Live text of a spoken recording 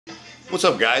What's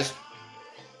up, guys?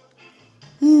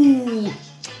 Woo!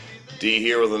 D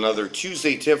here with another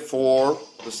Tuesday tip for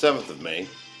the 7th of May,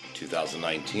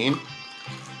 2019.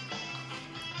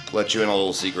 Let you in a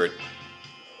little secret.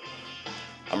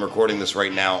 I'm recording this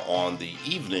right now on the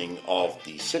evening of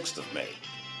the 6th of May.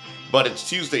 But it's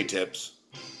Tuesday tips.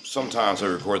 Sometimes I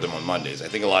record them on Mondays. I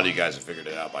think a lot of you guys have figured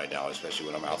it out by now, especially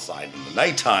when I'm outside in the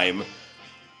nighttime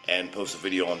and post a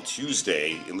video on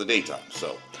Tuesday in the daytime.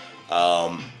 So,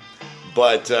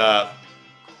 But I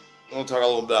want to talk a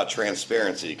little about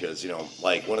transparency because,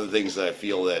 like one of the things that I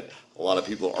feel that a lot of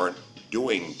people aren't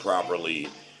doing properly,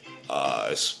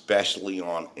 especially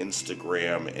on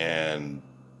Instagram and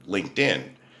LinkedIn,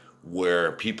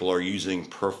 where people are using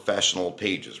professional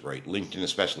pages, right? LinkedIn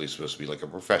especially is supposed to be like a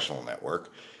professional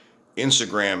network.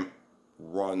 Instagram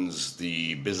runs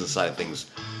the business side of things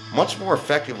much more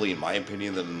effectively, in my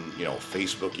opinion, than,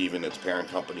 Facebook, even its parent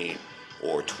company,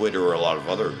 or Twitter, or a lot of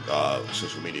other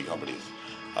social media companies.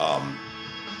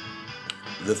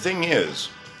 The thing is,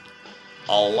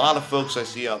 a lot of folks I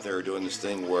see out there are doing this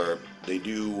thing where they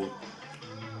do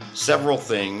several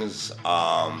things,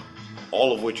 all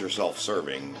of which are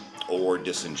self-serving or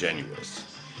disingenuous.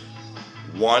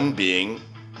 One being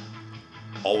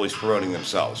always promoting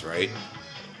themselves, right?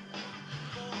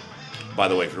 By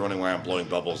the way, if you're wondering why I'm blowing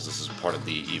bubbles, this is part of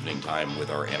the evening time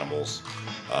with our animals.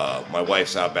 My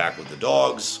wife's out back with the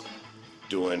dogs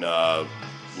doing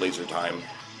laser time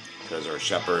because our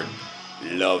shepherd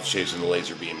loves chasing the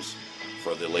laser beams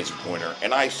for the laser pointer,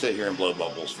 and I sit here and blow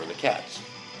bubbles for the cats,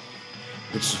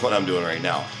 which is what I'm doing right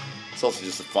now. It's also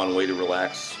just a fun way to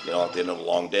relax, at the end of a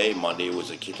long day. Monday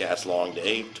was a kick-ass long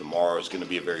day. Tomorrow is going to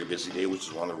be a very busy day, which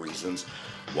is one of the reasons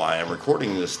why I'm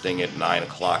recording this thing at 9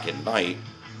 o'clock at night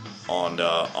on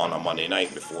a Monday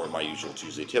night before my usual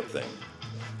Tuesday tip thing.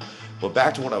 But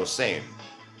back to what I was saying.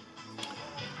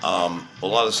 A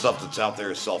lot of stuff that's out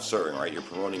there is self-serving, right? You're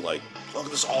promoting like, look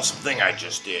at this awesome thing I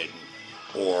just did.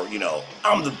 Or,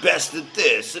 I'm the best at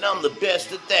this, and I'm the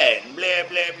best at that, and blah,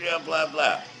 blah, blah, blah,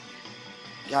 blah.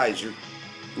 Guys, you're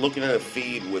looking at a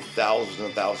feed with thousands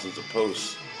and thousands of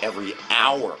posts every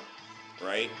hour,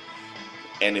 right?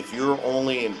 And if your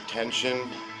only intention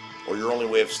or your only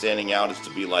way of standing out is to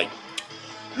be like,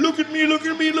 look at me, look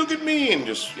at me, look at me, and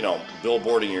just,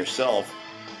 billboarding yourself,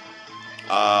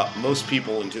 most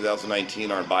people in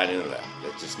 2019 aren't buying into that.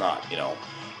 It's just not, I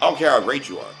don't care how great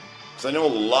you are. Because I know a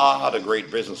lot of great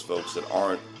business folks that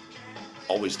aren't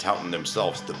always touting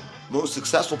themselves. The most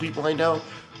successful people I know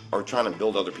are trying to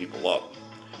build other people up.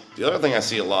 The other thing I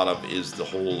see a lot of is the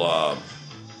whole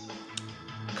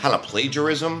kind of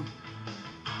plagiarism,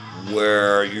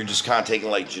 where you're just kind of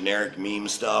taking like generic meme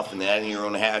stuff and adding your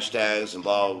own hashtags and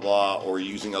blah, blah, blah, or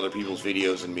using other people's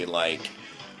videos and being like,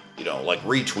 like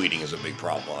retweeting is a big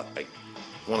problem. Like,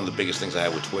 one of the biggest things I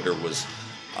had with Twitter was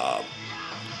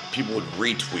people would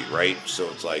retweet, right? So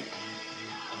it's like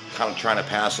kind of trying to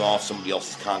pass off somebody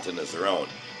else's content as their own.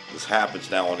 This happens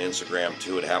now on Instagram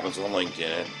too. It happens on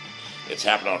LinkedIn. It's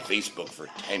happened on Facebook for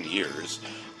 10 years.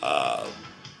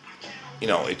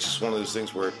 It's just one of those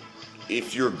things where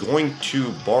if you're going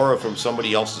to borrow from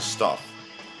somebody else's stuff,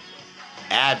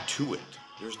 add to it.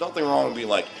 There's nothing wrong with being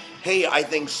like, hey, I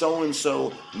think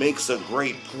so-and-so makes a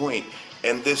great point,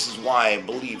 and this is why I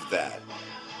believe that.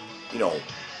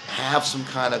 Have some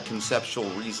kind of conceptual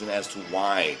reason as to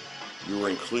why you're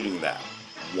including that,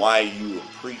 why you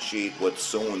appreciate what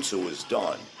so-and-so has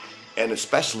done, and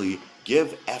especially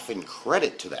give effing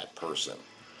credit to that person.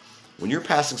 When you're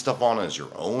passing stuff on as your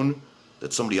own,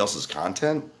 that's somebody else's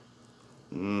content,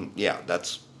 yeah,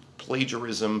 that's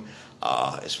plagiarism,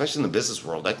 especially in the business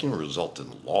world. That can result in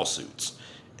lawsuits,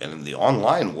 and in the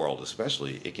online world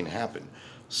especially, it can happen.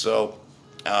 So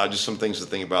just some things to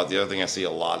think about. The other thing I see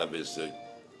a lot of is the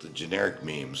generic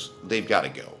memes. They've got to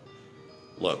go.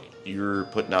 Look, you're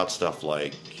putting out stuff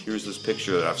like, here's this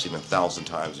picture that I've seen 1,000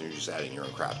 times, and you're just adding your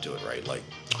own crap to it, right? Like,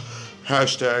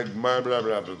 hashtag blah, blah,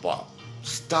 blah, blah, blah.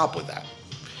 Stop with that.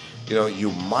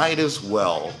 You might as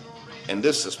well, and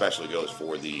this especially goes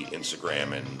for the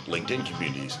Instagram and LinkedIn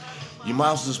communities, you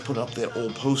might as well just put up that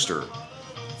old poster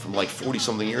from like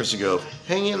 40-something years ago.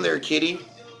 Hang in there, kitty.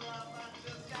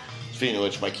 Speaking of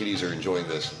which, my kitties are enjoying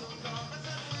this.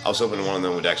 I was hoping one of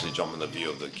them would actually jump in the view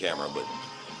of the camera, but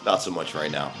not so much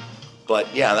right now.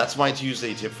 But yeah, that's my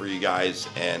Tuesday tip for you guys.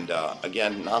 And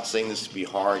again, not saying this to be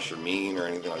harsh or mean or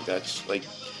anything like that. Just like,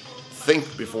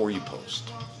 think before you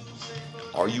post.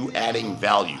 Are you adding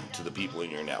value to the people in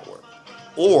your network?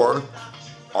 Or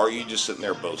are you just sitting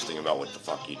there boasting about what the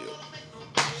fuck you do?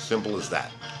 Simple as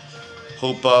that.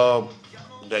 Hope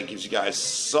that gives you guys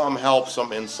some help,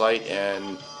 some insight,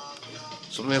 and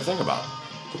something to think about.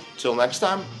 Till next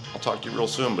time, I'll talk to you real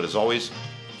soon. But as always,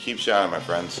 keep shining, my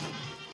friends.